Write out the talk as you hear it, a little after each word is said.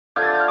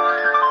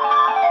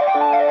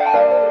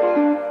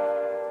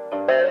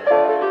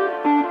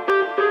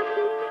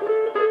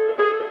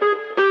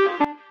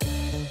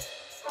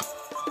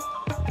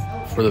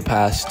For the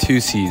past 2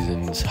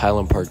 seasons,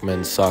 Highland Park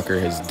men's soccer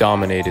has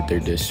dominated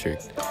their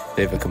district.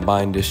 They have a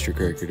combined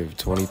district record of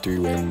 23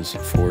 wins,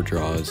 4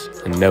 draws,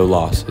 and no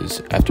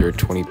losses after a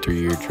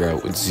 23-year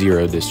drought with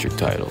 0 district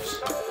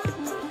titles.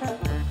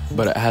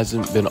 But it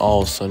hasn't been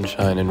all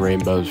sunshine and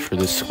rainbows for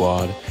this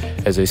squad,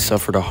 as they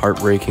suffered a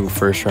heartbreaking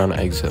first-round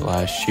exit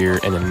last year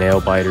and a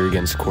nail-biter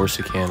against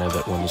Corsicana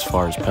that went as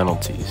far as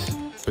penalties.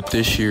 But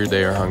this year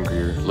they are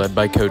hungrier, led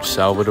by coach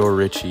Salvador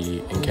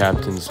Ritchie and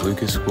captains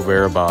Lucas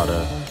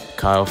Guevara-Bada,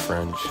 Kyle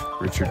French,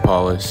 Richard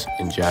Paulus,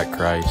 and Jack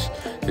Christ.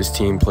 This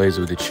team plays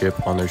with a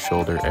chip on their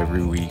shoulder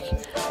every week.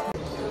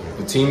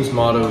 The team's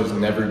motto is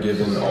never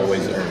given,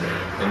 always earned.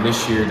 And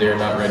this year they are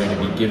not ready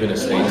to be given a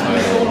state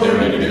title, they're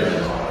ready to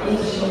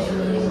earn it.